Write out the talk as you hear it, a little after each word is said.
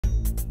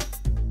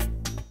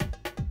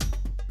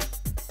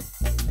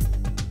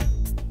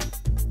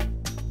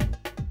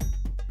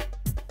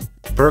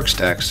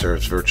BergStak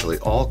serves virtually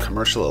all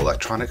commercial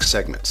electronic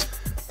segments.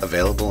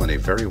 Available in a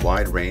very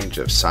wide range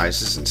of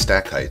sizes and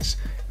stack heights,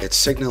 its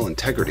signal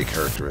integrity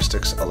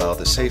characteristics allow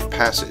the safe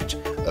passage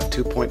of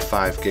 2.5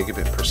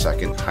 gigabit per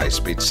second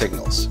high-speed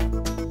signals.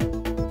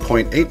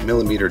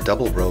 0.8mm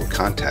double row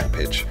contact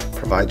pitch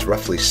provides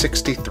roughly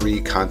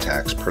 63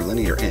 contacts per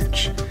linear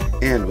inch,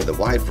 and with a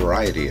wide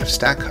variety of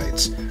stack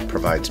heights,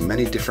 provides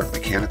many different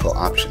mechanical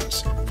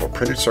options for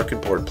printed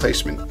circuit board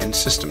placement in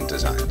system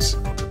designs.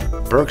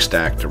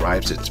 BergStak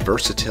derives its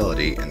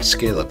versatility and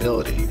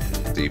scalability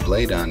from the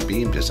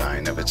blade-on-beam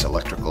design of its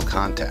electrical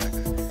contact.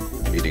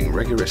 Meeting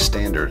rigorous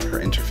standards for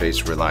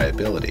interface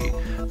reliability,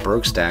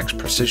 BergStak's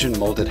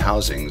precision-molded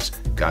housings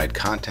guide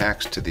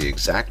contacts to the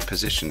exact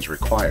positions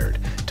required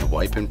to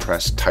wipe and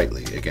press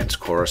tightly against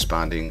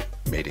corresponding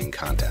mating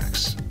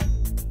contacts.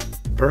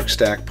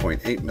 BergStak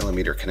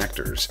 0.8mm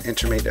connectors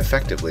intermate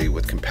effectively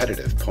with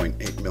competitive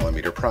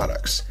 0.8mm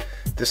products.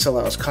 This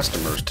allows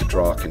customers to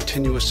draw a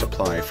continuous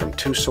supply from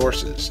two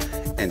sources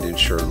and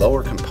ensure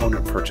lower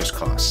component purchase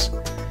costs.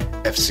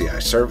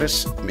 FCI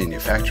service,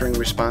 manufacturing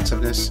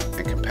responsiveness,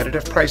 and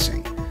competitive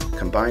pricing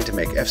combine to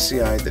make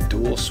FCI the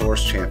dual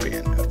source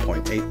champion of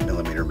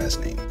 0.8mm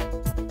mezzanine.